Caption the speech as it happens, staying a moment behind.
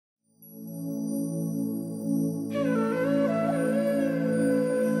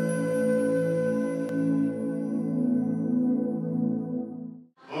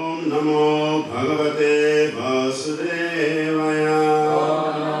Namo Bhagavate Vasudevaya.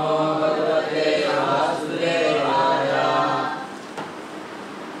 Om Namo Bhagavate Vasudevaya.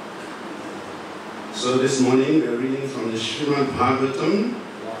 So this morning we are reading from the Srimad Bhagavatam,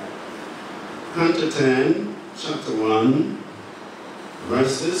 Canto 10, Chapter 1,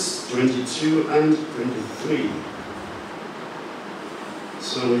 verses 22 and 23.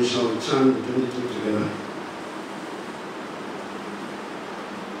 So we shall chant the 22 together.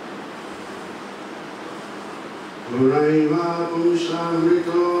 Uraiva Pumsha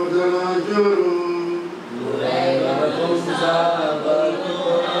Rito Dalajaro Uraiva Pumsha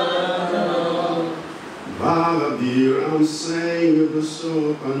Rito Dalajaro Bhavabir I'm saying Yuduso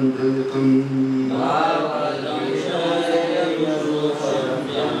Pandayatam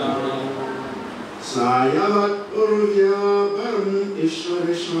Sayavat Urvya Param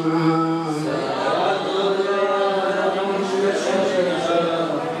Ishwarishwaraha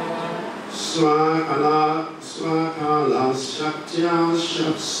Swakala Shaktya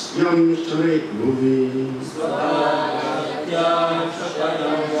Shakyam Sharik Bhuvi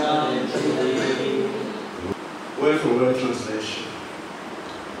Word for word translation.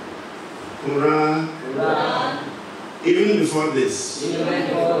 Pura. Even before this.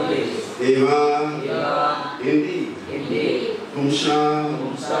 Eva. Indeed. Pumsha.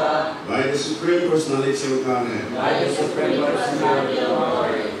 By the Supreme Personality of Godhead.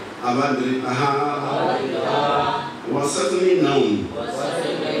 Abadritaha was certainly known.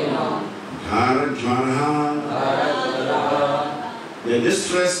 Hare Krishna, the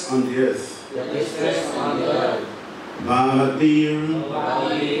distress on the earth. Bhavadir,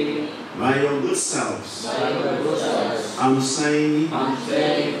 by your good selves. I'm saying,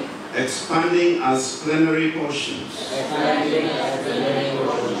 expanding as plenary portions.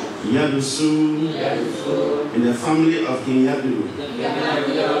 Yadusu, in the family of King Yadu.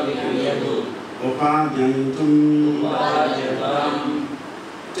 Opa Janitum,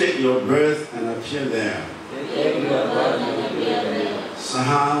 take your birth and appear there.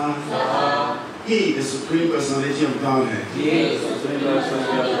 Saha, he, the Supreme Personality of Godhead.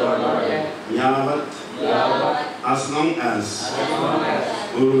 Yavat, as long as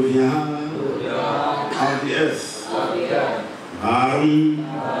Uruvya, of the earth.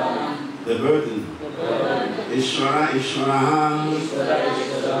 The burden. Ishvara, Ishvaraha,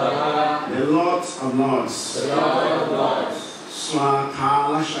 the Lord of Lords.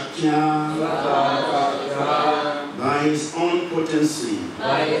 Swakala Shakya, by his own potency.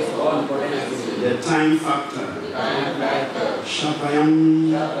 The time factor.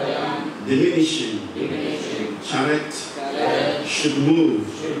 Shapayam, diminishing. Charet, should move.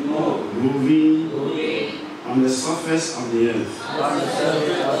 Moving on the surface of the earth.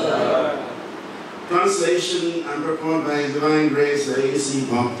 Translation and purport by His Divine Grace, A.C.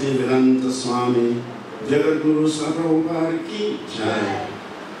 Bhakti Vedanta Swami, Jagadguru Prabhu Ki Jai.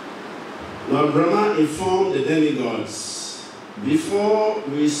 Lord Brahma informed the demigods, before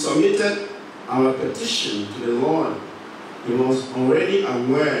we submitted our petition to the Lord, he was already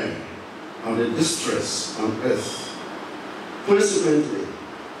aware of the distress on earth. Consequently,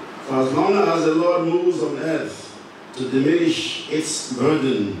 for as long as the Lord moves on earth to diminish its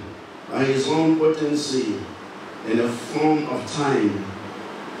burden by his own potency in the form of time,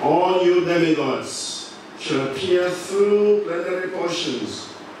 all you demigods shall appear through plenary portions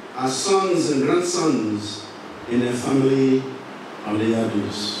as sons and grandsons in the family of the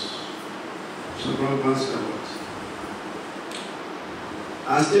Yadus. So Prabhupada,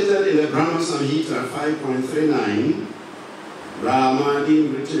 as stated in the Brahma Samhita 5.39, Ramadi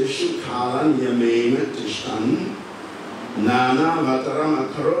Vritishu Kalan Yamena Tishtan Nana Vataram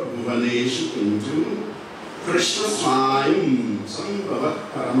Akaro Bhuvaneshu Kuntu Krishna Swayam Sambhavat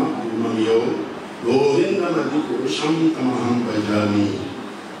Parama Bhumamyo Govinda Madhipurusham Tamaham Bhajami.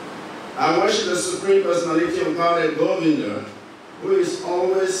 I worship the Supreme Personality of Godhead Govinda, who is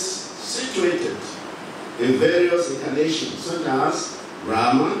always situated in various incarnations such as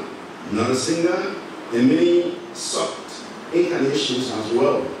Rama, Narasimha, and many sub-incarnations as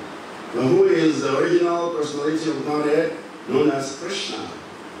well. But who is the original personality of Godhead, known as Krishna,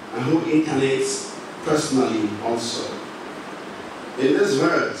 and who incarnates personally also. In this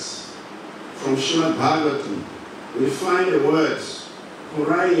verse, from Srimad Bhagavatam, we find the words,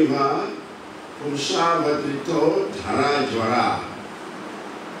 Puraiva Pumsha Vadrito Dhara Jvara.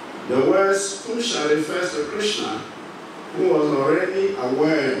 The words Pumsha refers to Krishna, who was already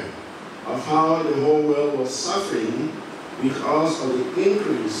aware of how the whole world was suffering because of the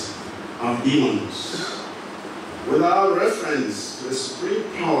increase of demons. Without reference to the supreme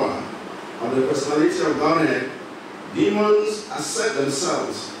power of the personality of Godhead, demons assert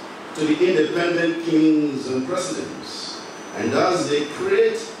themselves to the independent kings and presidents, and thus they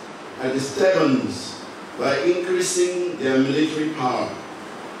create a disturbance by increasing their military power.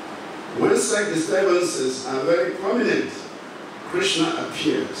 When such disturbances are very prominent, Krishna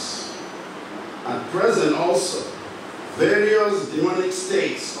appears. At present also, various demonic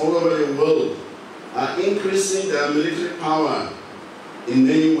states all over the world are increasing their military power in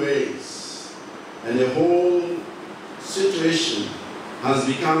many ways, and the whole situation has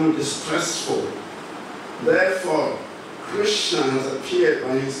become distressful. Therefore, Krishna has appeared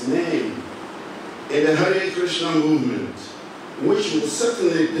by his name in the Hare Krishna movement, which will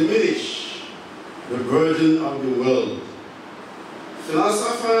certainly diminish the burden of the world.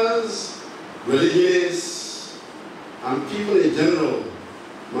 Philosophers, religionists, and people in general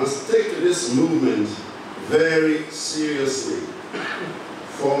must take this movement very seriously.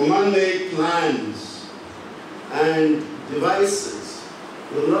 For man-made plans and devices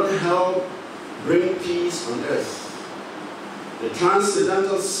will not help bring peace on earth. The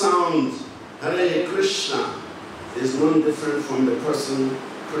transcendental sound, Hare Krishna, is no different from the person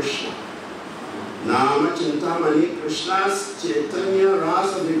Krishna. Nama Chintamani Krishna's Chaitanya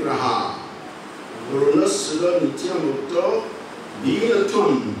Rasa Vigraha. Purunasuda Nityamukto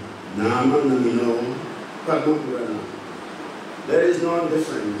Dinatum Nama Namino Padma Purana. There is no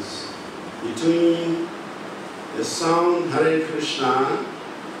difference between the sound Hare Krishna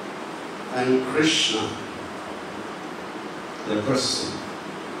and Krishna, the person.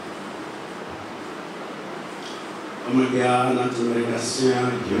 Amagyanatamrigasya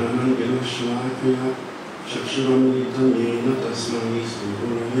Jnanam Ganashlakya Shakshuram Nitamena Tasmai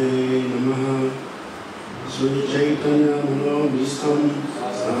Sugurave Namaha Sri Chaitanya Mano Vistam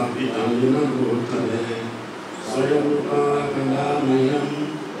Sapitam Yena Bhutale Sayamupa Kalamayam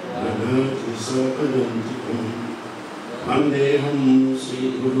Nagati Sopadantikum Vandeham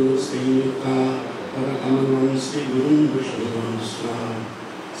Sri Guru Sri Yuta Parakamanam Sri Guru Vishnuvam Sva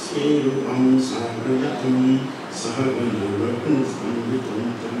Sri Rupam Sagrayatam Sahagana Rakunam Vitam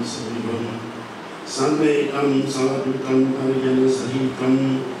Tam Srivam Sadvaitam Sadhutam Pariyana Sahitam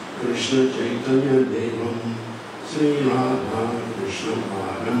Krishna Chaitanya Devam Sri Radha Krishna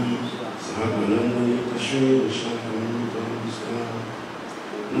Padam Sahagana Nayita Shri Vishakam Tamska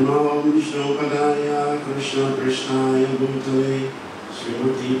Namo Vishnu Padaya Krishna Krishnaya Bhutale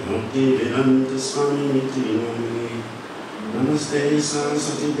Srimati Bhakti Vedanta Swami Niti Namini Namaste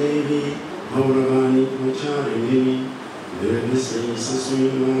Saraswati Devi Gauravani Pracharini Nirvisi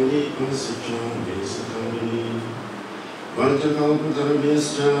Sasvimali Pasicha Vesatamini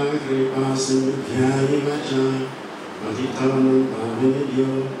Vantakalpatarabhyascha Kripa Sindhyayi Vacha Patitanam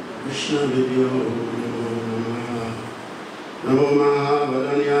Pavinidyo Krishna Vidyo Namo Namaha Namo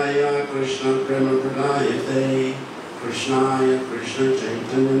Mahavadanyaya Krishna Prema Pradayate Krishnaya Krishna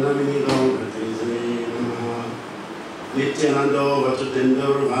Chaitanya Namini Gauratize Namaha Nityanando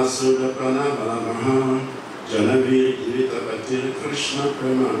Vatutendor Vasuda Pranavamaha Janavir Jirita Bhatir Krishna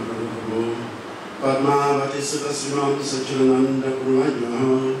Prema Prabhu Padmavati Sudasivam Sachirananda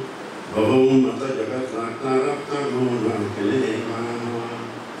Kurvajmaha Bhavam Mata Jagat Rakta Rakta Guna Kilema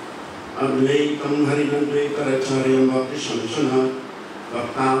Advaitam Harinandvaita Acharyam Bhakti Shamshana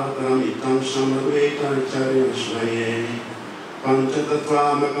Bhaktavataram Itam Shamadvaita Acharya Shvaye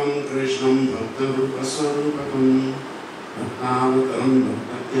Panchatattvamakam Krishnam Bhakta Rupa Sarupakam Bhaktavataram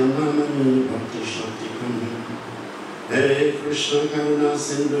Bhaktatyamamani Bhakti Shaktikam Hare Krishna Karuna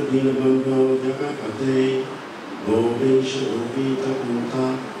Sindhu Dinabandho Jagapate Gopesha Gopita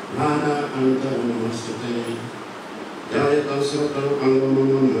Kunta Radha Kanta Namastate Jayata Srata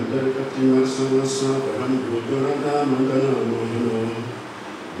Angamama Madarkati Marsavasa Param Bhutarada Mandana Mohano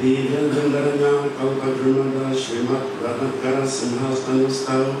Divyandandaranya Kalpadrumada Srimat Radhakara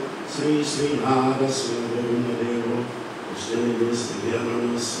Simhastanistau Sri Sri Radha Srivarunadevo Krishnanis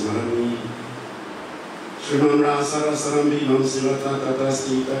Divyamana Smarani Shriman Rasara Sarambi Vamsivata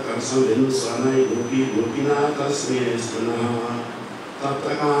Tatastita Karsam Venusvanai Gopi Gopinata Sriyestanaha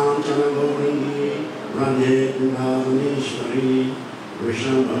Taptakam Chana Gaurangi Radhe Kundavaneshwari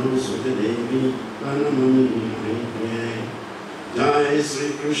Vrishabhanu Sutadevi Vanamani Hare Jai Sri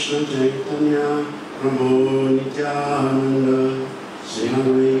Krishna Chaitanya Prabhu Nityananda Sri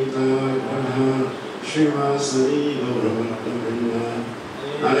Advaita Gadha Srivasari Gauravakta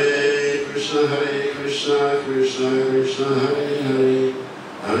Hare Krishna Krishna Krishna Hare Hare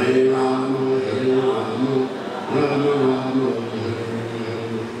Hare Rama Rama Rama Hare Hare.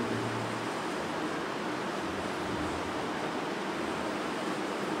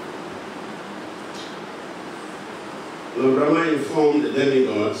 Lord Brahma informed the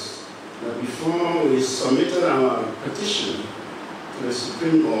demigods that before we submitted our petition to the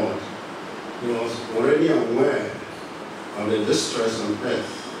Supreme Lord, He was already aware of the distress on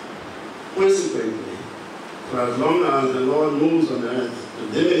earth. Consequently, for as long as the Lord moves on earth to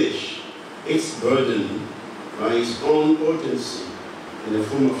diminish its burden by his own potency in the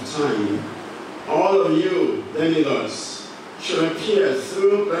form of time, all of you demigods should appear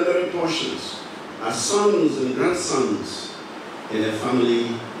through plenary portions as sons and grandsons in the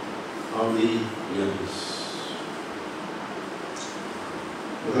family of the universe.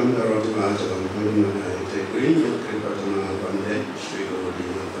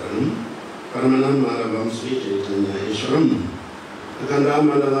 Paramanam Maravam Sri Chaitanya Ishwaram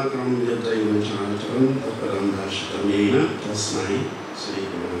Akandamandalakram Yatayana Characharam Taparam Dashitamena Tasnai Sri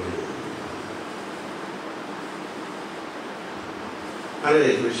Guru.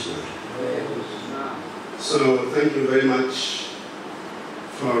 Hare Krishna. Hare Krishna. So thank you very much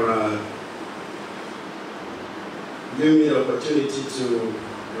for giving me the opportunity to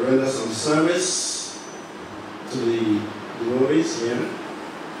render some service to the devotees here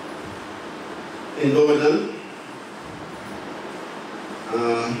in Govardhan.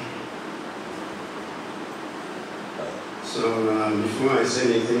 Before I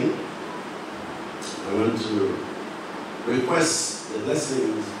say anything, I want to request the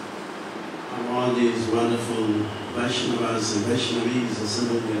blessings of all these wonderful Vaishnavas and Vaishnavis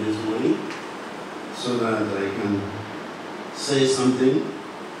assembled here this morning, so that I can say something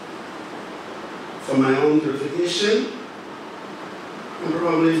for my own purification and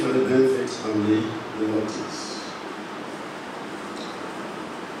probably for the benefit of the devotees.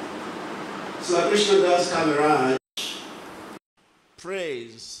 So Krishna Das Kaviraj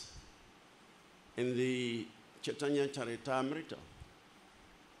prays in the Chaitanya Charitamrita.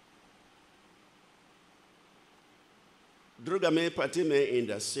 Drugame patime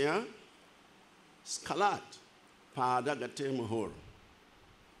indasya skalat padagate muhur.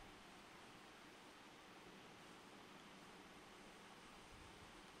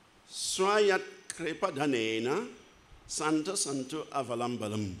 Swayat krepa dhanena santa santu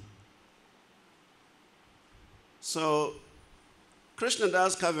avalambalam. So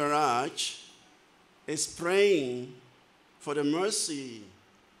Krishnadas Kaviraj is praying for the mercy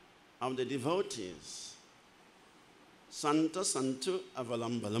of the devotees. Santa santu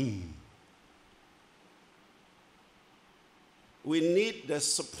avalambalam. We need the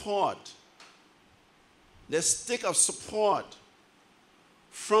support, the stick of support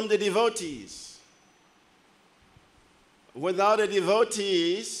from the devotees. Without the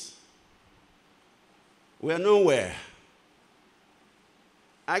devotees, we are nowhere.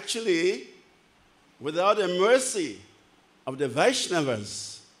 Actually, without the mercy of the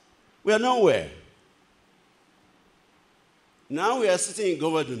Vaishnavas, we are nowhere. Now we are sitting in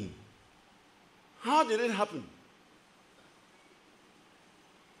Govardhan. How did it happen?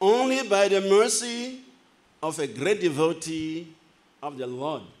 Only by the mercy of a great devotee of the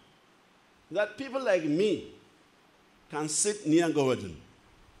Lord, that people like me can sit near Govardhan.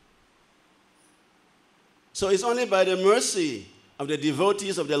 So it's only by the mercy of the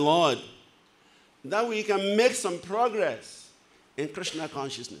devotees of the Lord that we can make some progress in Krishna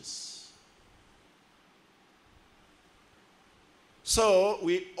consciousness. So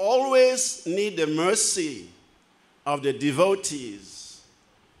we always need the mercy of the devotees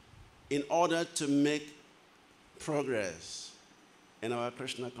in order to make progress in our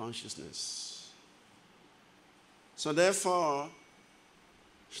Krishna consciousness. So therefore,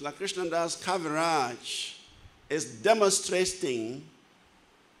 Srila Krishnadas Kaviraj is demonstrating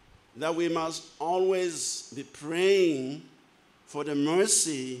that we must always be praying for the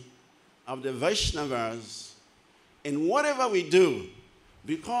mercy of the Vaishnavas in whatever we do,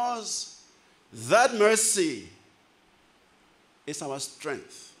 because that mercy is our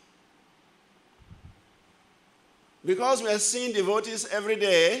strength. Because we are seeing devotees every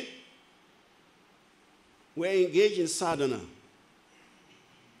day, we are engaged in sadhana.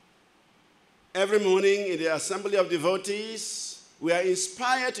 Every morning in the assembly of devotees, we are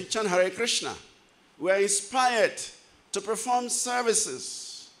inspired to chant Hare Krishna. We are inspired to perform services.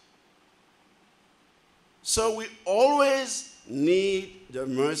 So we always need the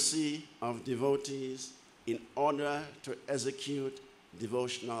mercy of devotees in order to execute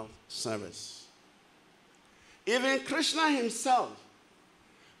devotional service. Even Krishna himself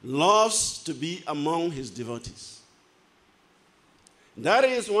loves to be among his devotees. That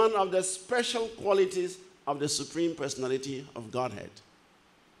is one of the special qualities of the Supreme Personality of Godhead.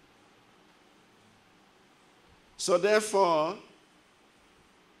 So therefore,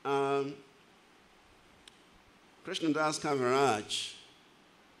 Krishnadas Kaviraj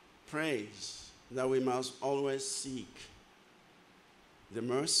prays that we must always seek the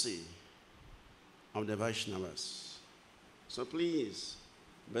mercy of the Vaishnavas. So please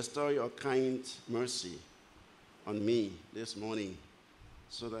bestow your kind mercy on me this morning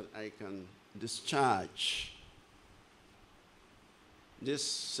so that I can discharge this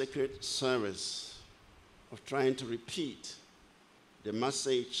sacred service of trying to repeat the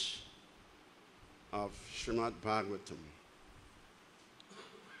message of Srimad Bhagavatam.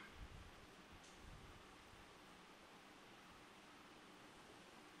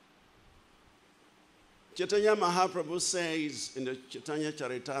 Chaitanya Mahaprabhu says in the Chaitanya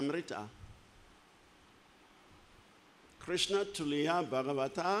Charitamrita, Krishna Tuliya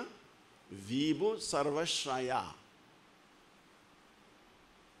Bhagavata Vibhu Sarvashraya.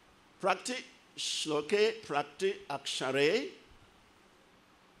 Prakti Shloke Prakti Akshare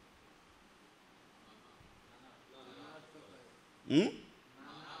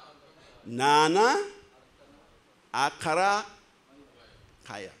Nana Akara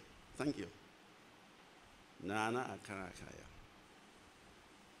Kaya. Thank you. Nana Akara Kaya.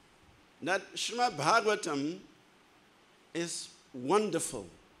 That Srimad Bhagavatam is wonderful.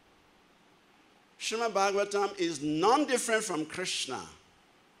 Srimad Bhagavatam is non-different from Krishna.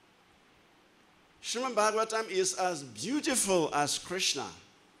 Srimad Bhagavatam is as beautiful as Krishna.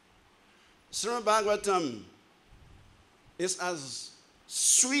 Srimad Bhagavatam is as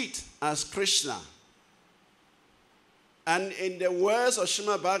sweet as Krishna. And in the words of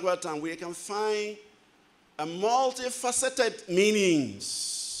Srimad Bhagavatam, we can find a multifaceted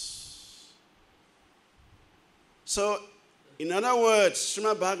meanings. So, in other words,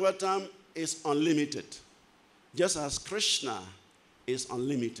 Srimad Bhagavatam is unlimited, just as Krishna is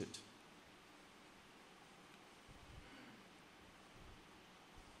unlimited.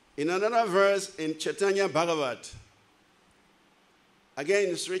 In another verse in Chaitanya Bhagavat,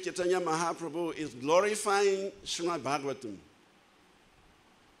 again, Sri Chaitanya Mahaprabhu is glorifying Srimad Bhagavatam.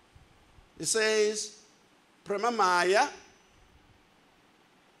 He says, Premamaya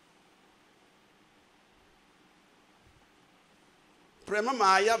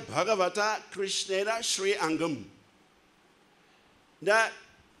Bhagavata Krishnera Sri Angam. That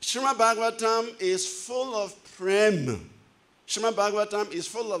Srimad Bhagavatam is full of prem. Srimad Bhagavatam is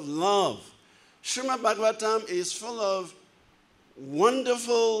full of love. Srimad Bhagavatam is full of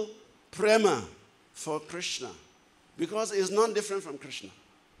wonderful prema for Krishna, because it's not different from Krishna.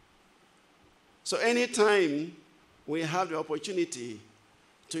 So anytime we have the opportunity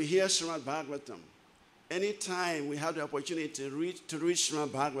to hear Srimad Bhagavatam, anytime we have the opportunity to read Srimad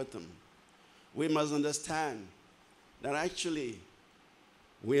Bhagavatam, we must understand that actually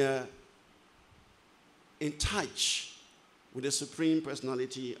we are in touch with the Supreme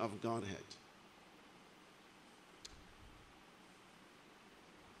Personality of Godhead.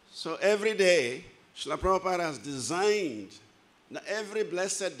 So every day, Srila Prabhupada has designed that every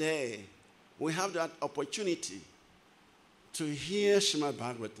blessed day, we have that opportunity to hear Srimad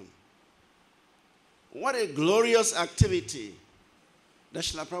Bhagavatam. What a glorious activity that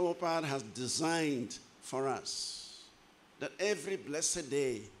Srila Prabhupada has designed for us. That every blessed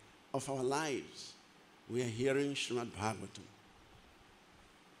day of our lives, we are hearing Srimad Bhagavatam.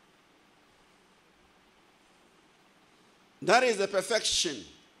 That is the perfection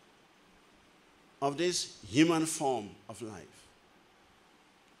of this human form of life.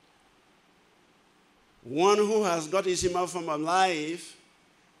 One who has got his human form of life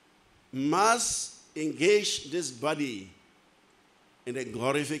must engage this body in the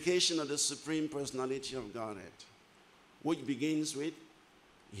glorification of the Supreme Personality of Godhead, which begins with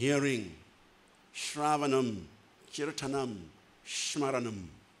hearing, Shravanam, Kirtanam, Shmaranam.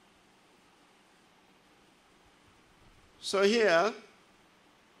 So here,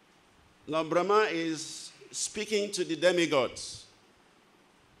 Lord Brahma is speaking to the demigods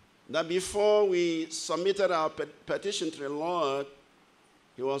that before we submitted our petition to the Lord,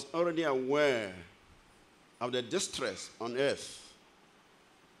 he was already aware of the distress on earth.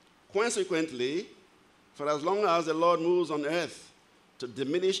 Consequently, for as long as the Lord moves on earth to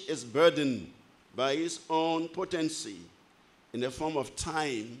diminish its burden by his own potency in the form of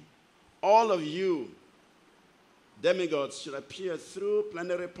time, all of you demigods should appear through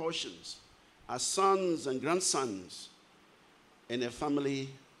plenary portions as sons and grandsons in the family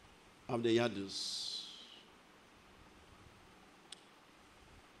of the Yadus.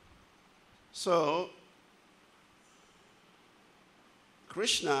 So,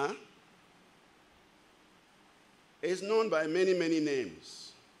 Krishna is known by many, many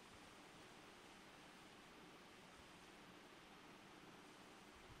names.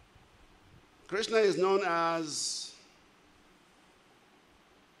 Krishna is known as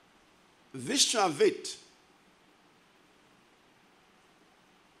Vishwavit.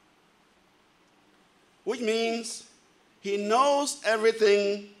 which means he knows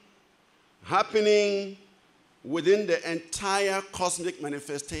everything happening within the entire cosmic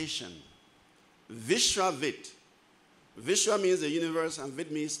manifestation. Vishwa Vid. Vishwa means the universe and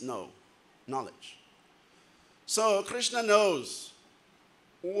Vid means knowledge. So Krishna knows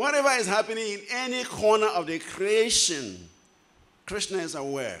whatever is happening in any corner of the creation, Krishna is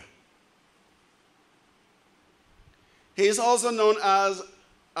aware. He is also known as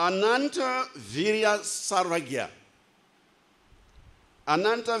Ananta Virya Sarvagya.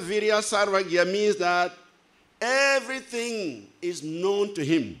 Ananta Virya Sarvagya means that everything is known to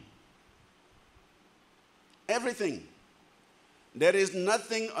him. Everything. There is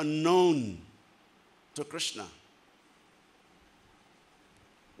nothing unknown to Krishna.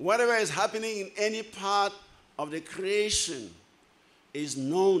 Whatever is happening in any part of the creation is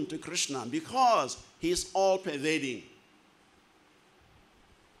known to Krishna because he is all-pervading.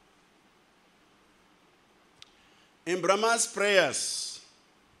 In Brahma's prayers,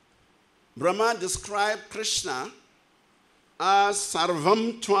 Brahma described Krishna as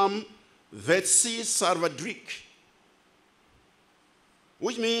Sarvam Tvam Vetsi Sarvadrik,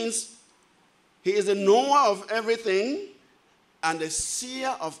 which means he is the knower of everything and the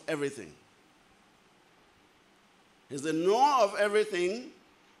seer of everything. He is the knower of everything,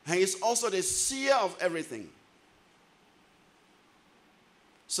 and he is also the seer of everything.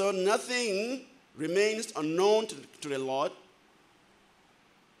 So nothing remains unknown to the Lord,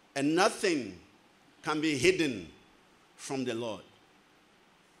 and nothing can be hidden from the Lord.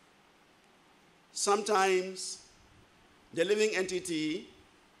 Sometimes the living entity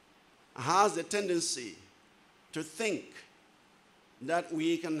has the tendency to think that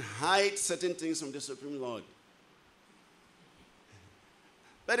we can hide certain things from the Supreme Lord.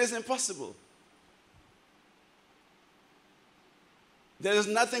 But it's impossible. There is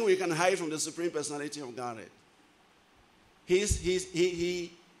nothing we can hide from the Supreme Personality of Godhead. He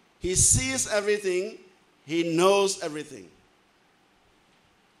sees everything. He knows everything.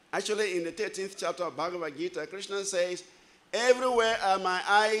 Actually, in the 13th chapter of Bhagavad Gita, Krishna says, everywhere are my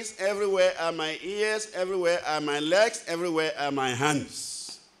eyes, everywhere are my ears, everywhere are my legs, everywhere are my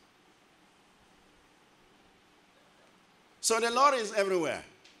hands. So the Lord is everywhere.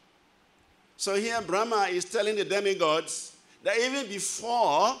 So here Brahma is telling the demigods that even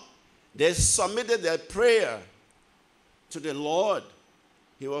before they submitted their prayer to the Lord,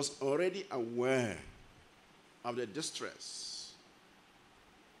 he was already aware of the distress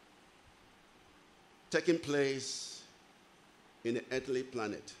taking place in the earthly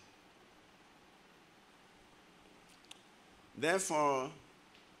planet. Therefore,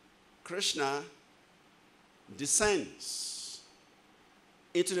 Krishna descends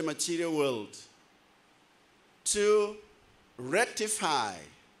into the material world to rectify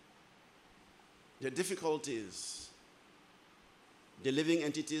the difficulties the living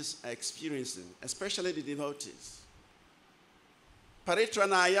entities are experiencing, especially the devotees.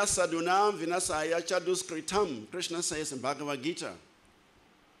 Paritranaya sadunam vinasaya chaduskritam, Krishna says in Bhagavad Gita,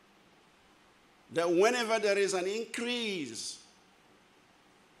 that whenever there is an increase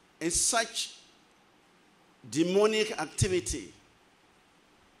in such demonic activity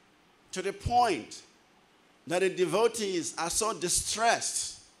to the point that the devotees are so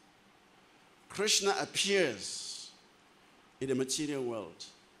distressed, Krishna appears in the material world.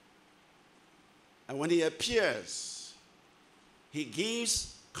 And when he appears, he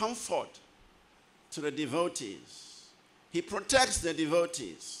gives comfort to the devotees. He protects the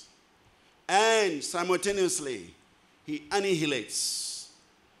devotees. And simultaneously, he annihilates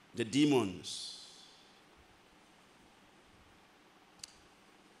the demons.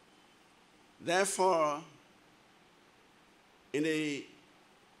 Therefore, in the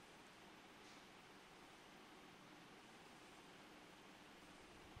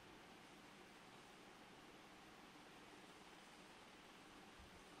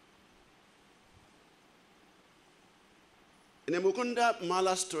Mukunda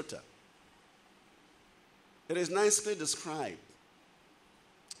Mala Stota, it is nicely described.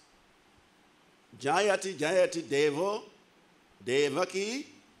 Jayati Jayati Devo Devaki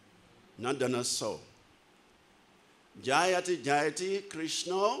Nandanaso. Jayati Jayati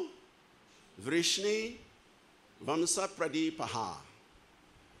Krishna Vrishni Vamsa Pradipaha.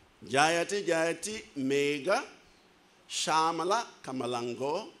 Jayati Jayati Mega Shamala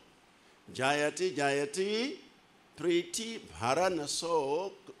Kamalango. Jayati Jayati Priti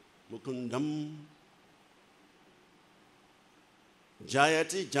Bharanaso Mukundam.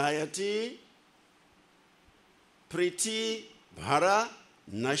 Jayati Jayati Priti Bhara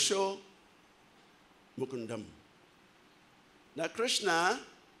Nasho Mukundam. Now Krishna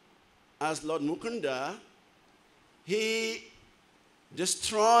as Lord Mukunda, he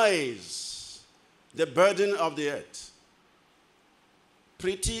destroys the burden of the earth.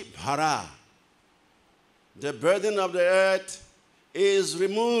 Priti Bhara. The burden of the earth is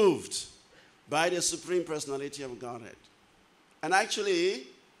removed by the Supreme Personality of Godhead. And actually,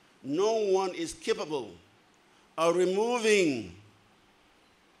 no one is capable of removing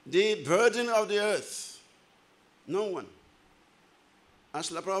the burden of the earth. No one. As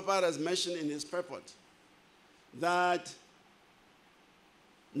Srila Prabhupada has mentioned in his purport, that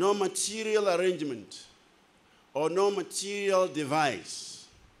no material arrangement or no material device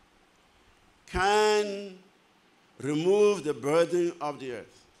can remove the burden of the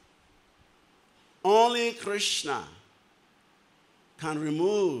earth. Only Krishna can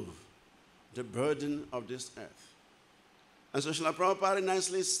remove the burden of this earth. And so Srila Prabhupada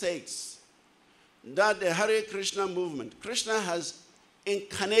nicely states that the Hare Krishna movement, Krishna has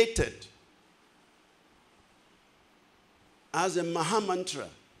incarnated as a Mahamantra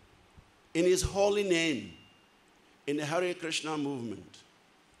in his holy name in the Hare Krishna movement.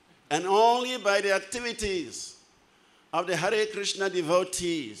 And only by the activities of the Hare Krishna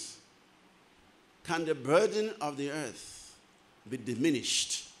devotees can the burden of the earth be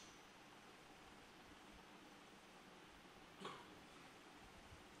diminished.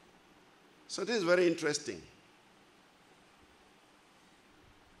 So this is very interesting.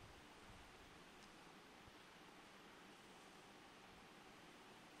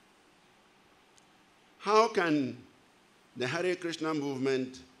 How can the Hare Krishna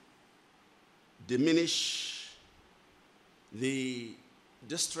movement diminish the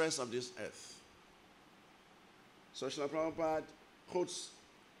distress of this earth? So Srila Prabhupada quotes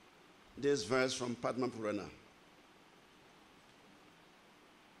this verse from Padma Purana.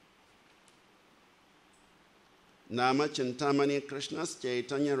 Nama Chintamani Krishna's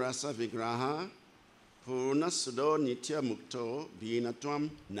Chaitanya Rasa Vigraha Purna Sudo Nitya Mukto Bhinatvam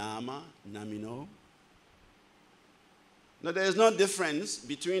Nama Namino. Now there is no difference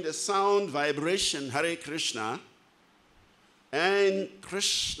between the sound vibration Hare Krishna and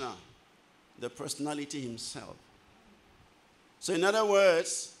Krishna, the personality himself. So in other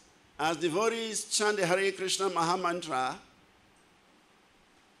words, as devotees chant the Hare Krishna Mahamantra,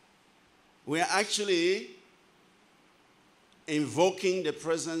 we are actually invoking the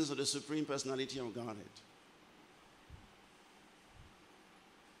presence of the Supreme Personality of Godhead.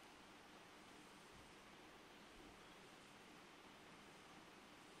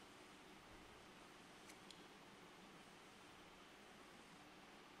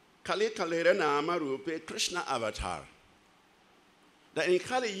 Kali Kalera Nama Rupe Krishna Avatar. That in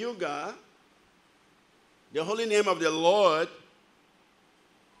Kali Yuga, the holy name of the Lord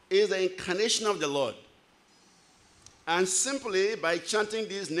is the incarnation of the Lord. And simply by chanting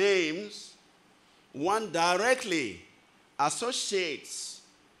these names, one directly associates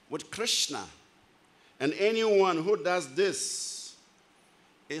with Krishna. And anyone who does this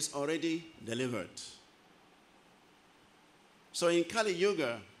is already delivered. So in Kali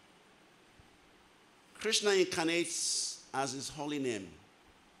Yuga, Krishna incarnates as his holy name.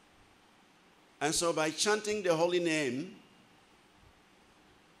 And so by chanting the holy name,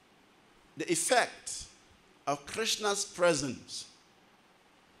 the effect of Krishna's presence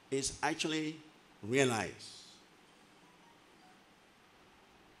is actually realized.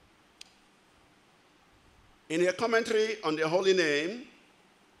 In a commentary on the holy name,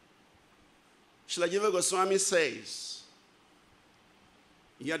 Srila Jiva Goswami says,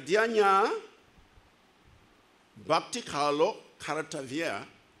 Yadyanya Bhakti Kalo Karatavya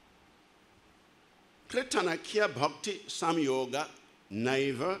Kritanakya Bhakti Samyoga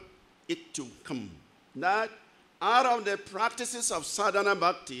Naiva Itukam. That out of the practices of sadhana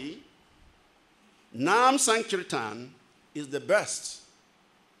bhakti, Nam Sankirtan is the best.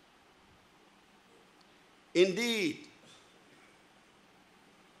 Indeed,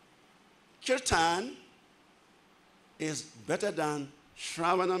 Kirtan is better than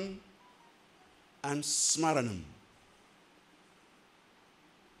Shravanam and Smaranam.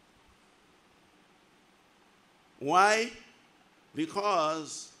 Why?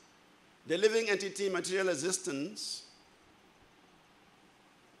 Because the living entity, material existence,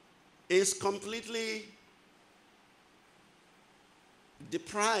 is completely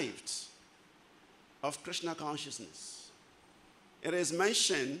deprived of Krishna consciousness. It is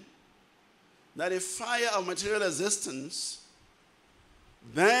mentioned that the fire of material existence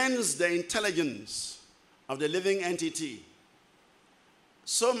burns the intelligence of the living entity,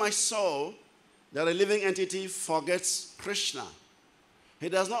 so much so that a living entity forgets Krishna. He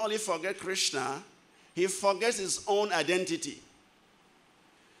does not only forget Krishna, he forgets his own identity.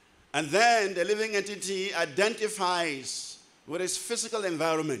 And then the living entity identifies with its physical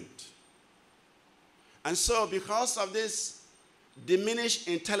environment. And so because of this diminished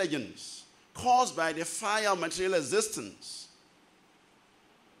intelligence caused by the fire of material existence,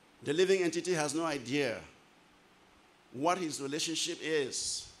 the living entity has no idea what his relationship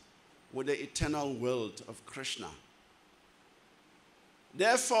is with the eternal world of Krishna.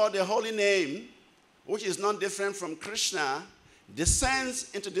 Therefore, the holy name, which is not different from Krishna,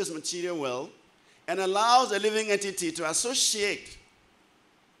 descends into this material world and allows the living entity to associate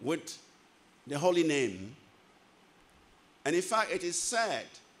with the holy name. And in fact, it is said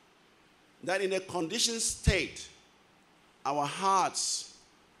that in a conditioned state, our hearts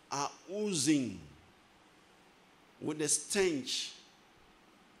are oozing with the stench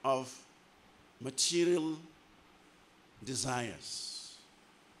of material desires.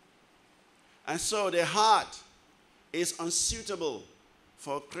 And so the heart is unsuitable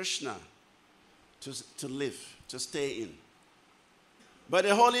for Krishna to live, to stay in. But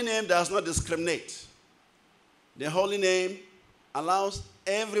the holy name does not discriminate. The holy name allows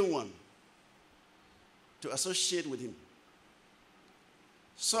everyone to associate with him.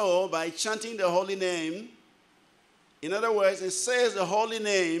 So by chanting the holy name, in other words, it says the holy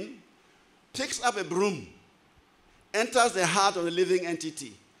name picks up a broom, enters the heart of the living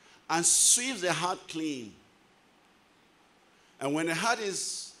entity, and sweeps the heart clean. And when the heart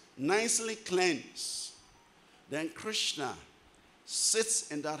is nicely cleansed, then Krishna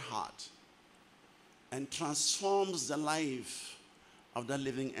sits in that heart and transforms the life of that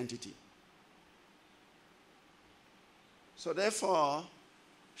living entity. So therefore,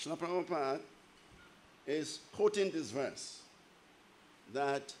 Srila Prabhupada is quoting this verse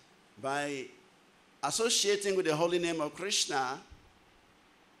that by associating with the holy name of Krishna,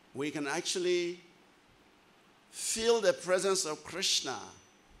 we can actually feel the presence of Krishna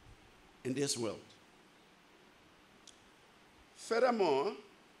in this world. Furthermore,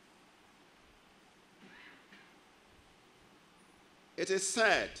 it is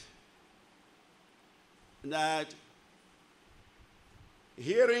said that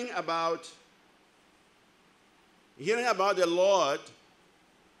hearing about the Lord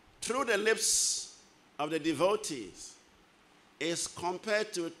through the lips of the devotees is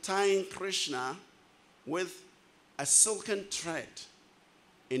compared to tying Krishna with a silken thread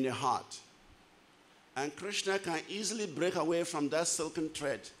in the heart. And Krishna can easily break away from that silken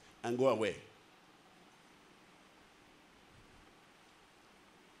thread and go away.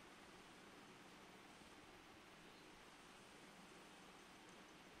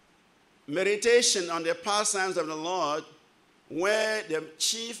 Meditation on the pastimes of the Lord, where the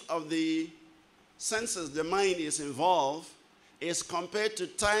chief of the senses, the mind, is involved, is compared to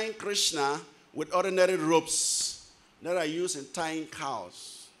tying Krishna with ordinary ropes that are used in tying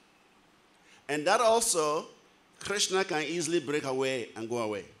cows. And that also, Krishna can easily break away and go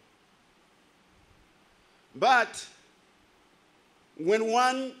away. But when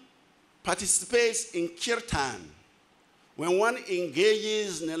one participates in kirtan, when one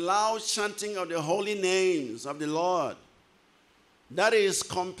engages in the loud chanting of the holy names of the Lord, that is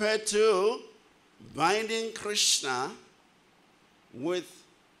compared to binding Krishna with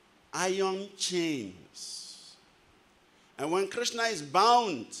iron chains. And when Krishna is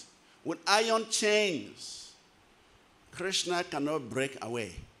bound with iron chains, Krishna cannot break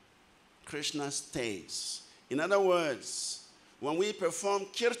away. Krishna stays. In other words, when we perform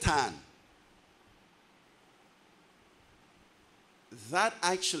kirtan, that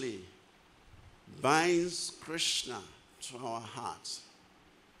actually binds Krishna to our hearts.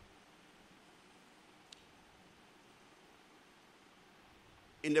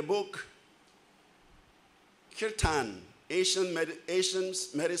 In the book Kirtan, Asian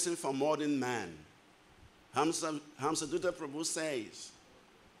Medicine for Modern Man, Hamsadutta Prabhu says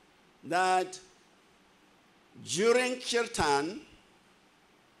that during kirtan,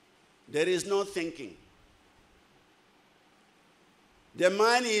 there is no thinking. The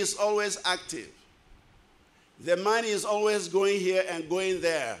mind is always active. The mind is always going here and going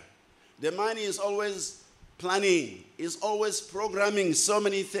there. The mind is always planning, is always programming so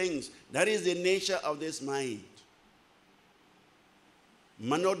many things. That is the nature of this mind.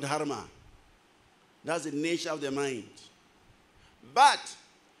 Manodharma. That's the nature of the mind. But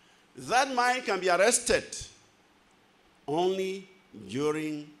that mind can be arrested only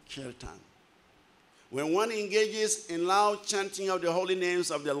during kirtan. When one engages in loud chanting of the holy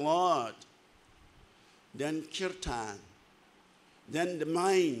names of the Lord, then kirtan, then the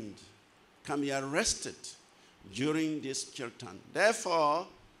mind can be arrested during this kirtan. Therefore,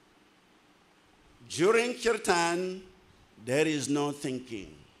 during kirtan, there is no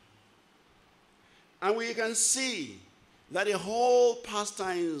thinking. And we can see that the whole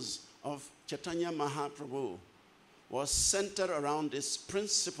pastimes of Chaitanya Mahaprabhu was centered around this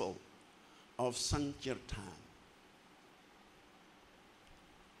principle of Sankirtan.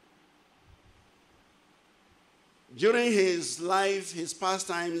 During his life, his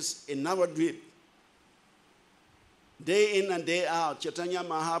pastimes in Navadvip, day in and day out, Chaitanya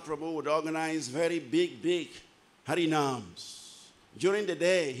Mahaprabhu would organize very big Harinams. During the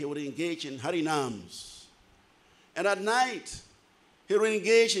day, he would engage in Harinams. And at night, he would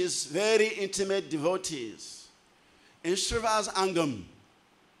engage his very intimate devotees in Srivas Angam,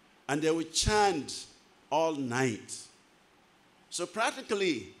 and they would chant all night. So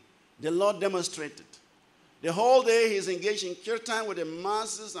practically, the Lord demonstrated. The whole day he's engaged in kirtan with the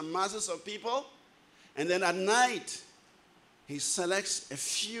masses and masses of people, and then at night, he selects a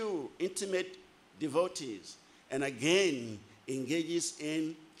few intimate devotees and again engages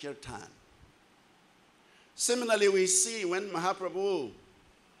in kirtan. Similarly, we see when Mahaprabhu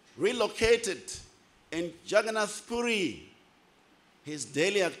relocated in Jagannath Puri, his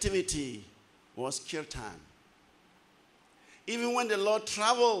daily activity was kirtan. Even when the Lord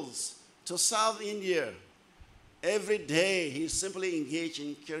travels to South India, every day he simply engaged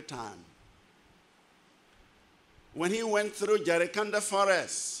in kirtan. When he went through Jarikanda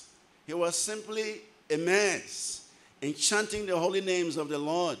forest, he was simply immersed in chanting the holy names of the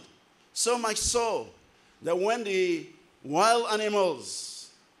Lord. So much so that when the wild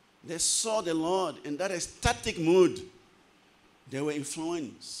animals, they saw the Lord in that ecstatic mood, they were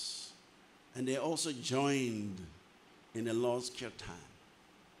influenced and they also joined in the Lord's kirtan.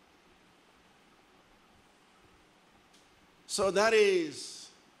 So that is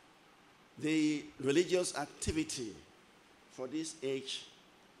the religious activity for this age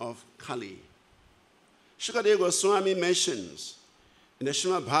of Kali. Shukadeva Goswami mentions in the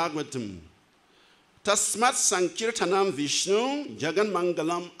Srimad Bhagavatam, Tasmat Sankirtanam Vishnu Jagan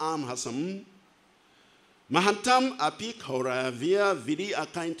Mangalam Amhasam Mahantam Api Kauravya Vidi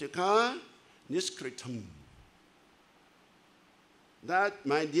Akaintaka Niskritam. That,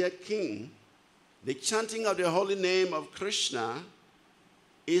 my dear king, the chanting of the holy name of Krishna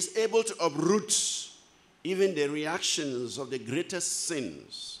is able to uproot even the reactions of the greatest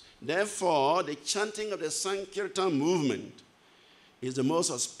sins. Therefore, the chanting of the Sankirtan movement is the most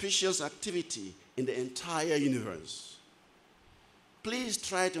auspicious activity in the entire universe. Please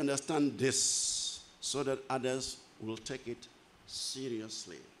try to understand this so that others will take it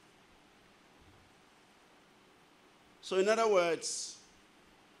seriously. So in other words,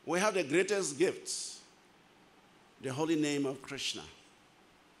 we have the greatest gift, the holy name of Krishna.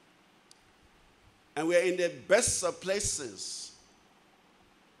 And we are in the best of places,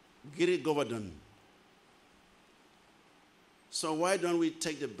 Giri Govardhan. So why don't we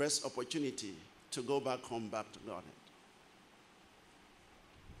take the best opportunity to go back home, back to Godhead?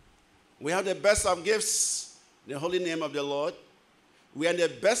 We have the best of gifts, the holy name of the Lord. We are in the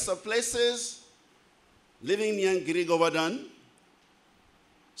best of places, living near Giri Govardhan.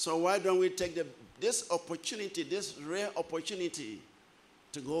 So why don't we take this opportunity, this rare opportunity,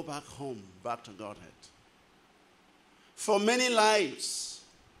 to go back home, back to Godhead? For many lives,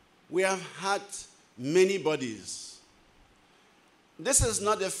 we have had many bodies. This is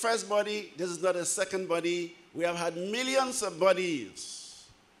not the first body, this is not the second body. We have had millions of bodies,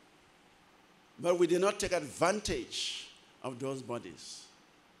 but we did not take advantage of those bodies.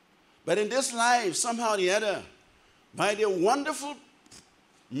 But in this life, somehow or the other, by the wonderful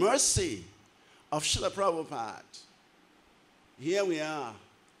mercy of Srila Prabhupada, here we are,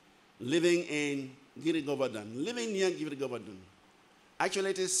 living in Giri Govardhan, living near Giri Govardhan.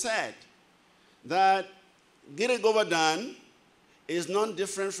 Actually, it is said that Giri Govardhan is not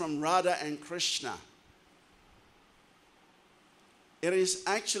different from Radha and Krishna. It is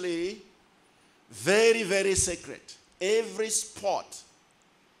actually very, very sacred. Every spot,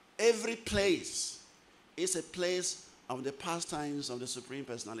 every place is a place of the pastimes of the Supreme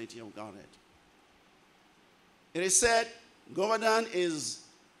Personality of Godhead. It is said Govardhan is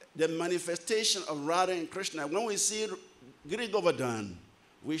the manifestation of Radha and Krishna. When we see Giri Govardhan,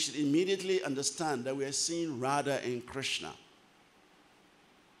 we should immediately understand that we are seeing Radha and Krishna.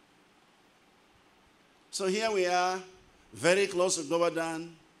 So here we are, very close to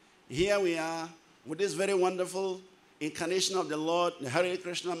Govardhan. Here we are with this very wonderful incarnation of the Lord, the Hare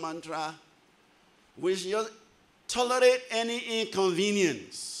Krishna mantra. We should tolerate any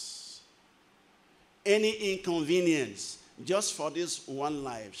inconvenience just for this one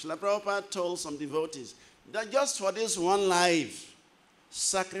life. Srila Prabhupada told some devotees that just for this one life,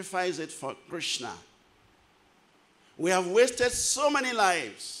 sacrifice it for Krishna. We have wasted so many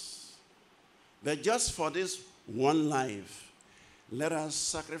lives. But just for this one life, let us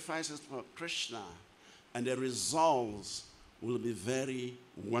sacrifice it for Krishna, and the results will be very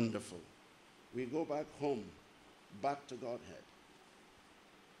wonderful. We go back home, back to Godhead.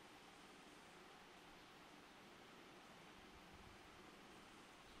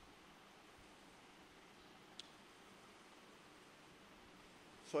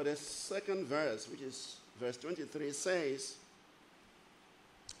 For the second verse, which is verse 23, says,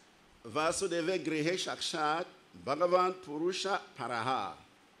 Vasudeva Grihe Shakshat Bhagavan Purusha Paraha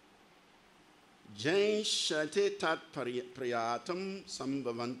Jain Shate Tat Priyatam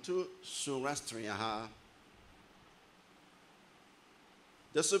Sambhavantu Surastriyaha.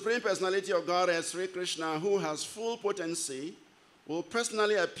 The Supreme Personality of God as Sri Krishna, who has full potency, will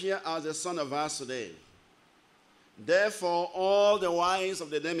personally appear as the son of Vasudeva. Therefore, all the wives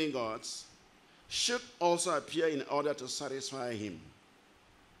of the demigods should also appear in order to satisfy him.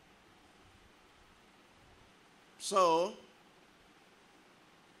 So,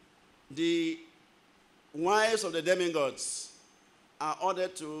 the wives of the demigods are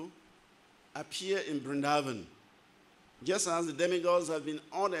ordered to appear in Vrindavan, just as the demigods have been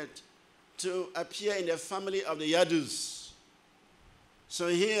ordered to appear in the family of the Yadus. So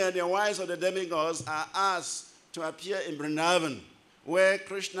here, the wives of the demigods are asked to appear in Vrindavan, where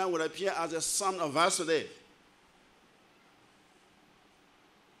Krishna would appear as the son of Vasudeva.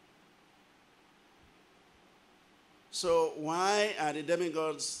 So why are the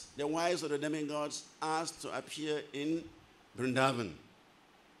demigods, the wives of the demigods, asked to appear in Vrindavan?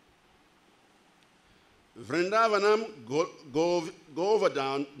 Vrindavanam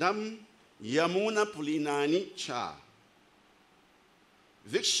Govardhanam Yamuna Pulinani Cha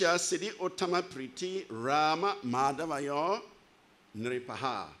Viksha Siddhi Uttama Priti Rama Madhavayo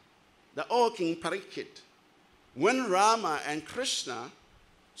Nripaha. The old King Parikshit, when Rama and Krishna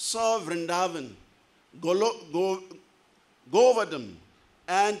saw Vrindavan, Govardhan,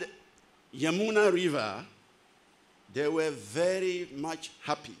 and Yamuna River, they were very much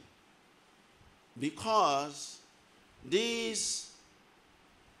happy, because these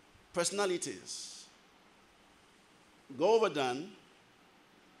personalities, Govardhan,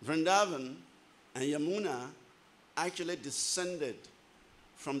 Vrindavan, and Yamuna, actually descended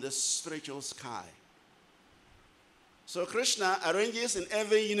from the spiritual sky. So Krishna arranges in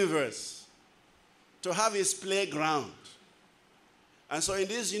every universe to have his playground. And so in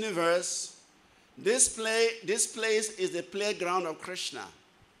this universe, this place is the playground of Krishna.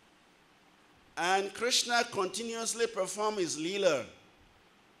 And Krishna continuously performs his Leela,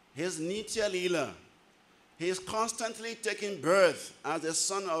 his Nitya Leela. He is constantly taking birth as the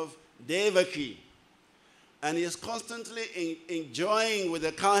son of Devaki. And he is constantly enjoying with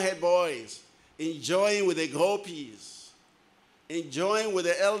the cowhead boys, enjoying with the gopis, enjoying with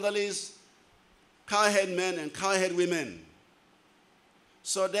the elderly cowhead men and cowhead women.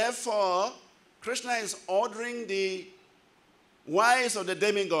 So therefore, Krishna is ordering the wives of the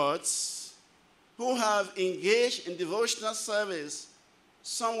demigods who have engaged in devotional service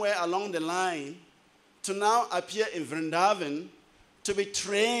somewhere along the line to now appear in Vrindavan, to be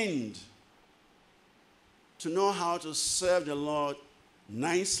trained to know how to serve the Lord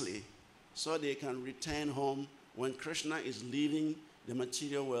nicely, so they can return home when Krishna is leaving the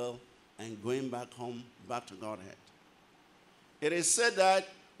material world and going back home, back to Godhead. It is said that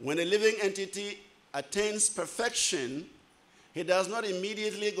when a living entity attains perfection, he does not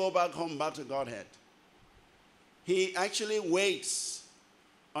immediately go back home, back to Godhead. He actually waits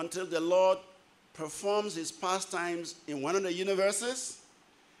until the Lord performs his pastimes in one of the universes.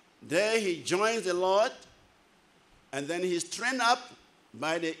 There he joins the Lord, and then he's trained up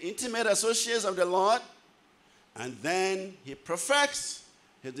by the intimate associates of the Lord, and then he perfects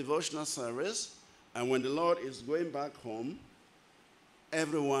his devotional service. And when the Lord is going back home,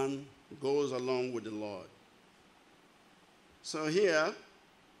 everyone goes along with the Lord. So here,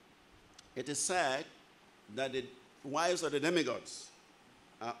 it is said that the wives of the demigods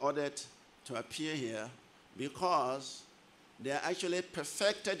are ordered to appear here because they are actually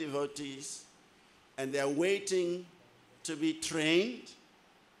perfected devotees, and they are waiting to be trained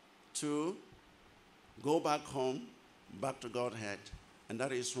to go back home, back to Godhead. And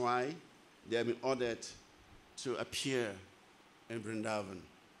that is why they have been ordered to appear in Vrindavan.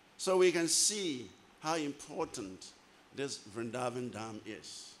 So we can see how important this Vrindavan Dham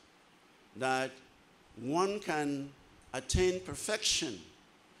is. That one can attain perfection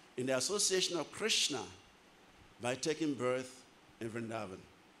in the association of Krishna by taking birth in Vrindavan.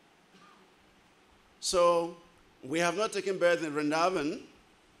 So we have not taken birth in Vrindavan,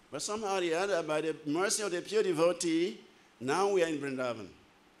 but somehow or the other, by the mercy of the pure devotee, now we are in Vrindavan.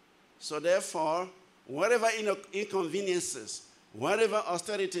 So therefore, whatever inconveniences, whatever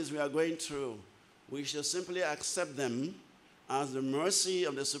austerities we are going through, we should simply accept them as the mercy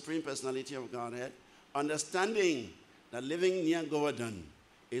of the Supreme Personality of Godhead, understanding that living near Govardhan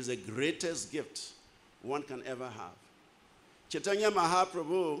is the greatest gift one can ever have. Chaitanya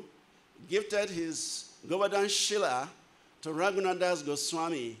Mahaprabhu gifted his Govardhan Shila to Raghunath Das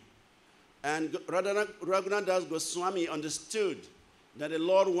Goswami, and Raghunath Das Goswami understood that the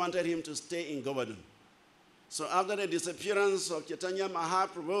Lord wanted him to stay in Govardhan. So after the disappearance of Chaitanya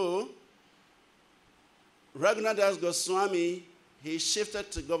Mahaprabhu, Raghunath Das Goswami, he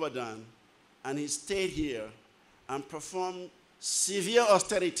shifted to Govardhan, and he stayed here and performed severe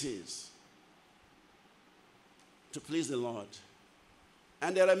austerities to please the Lord.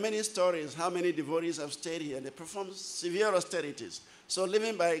 And there are many stories how many devotees have stayed here. They perform severe austerities. So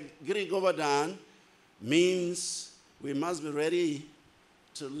living by Giri Govardhan means we must be ready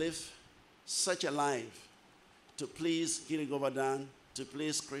to live such a life to please Giri Govardhan, to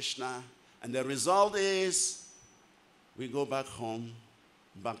please Krishna. And the result is we go back home,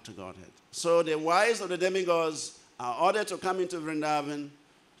 back to Godhead. So the wives of the demigods are ordered to come into Vrindavan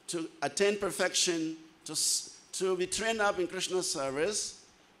to attain perfection, to be trained up in Krishna's service,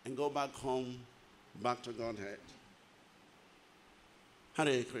 and go back home, back to Godhead.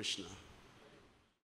 Hare Krishna.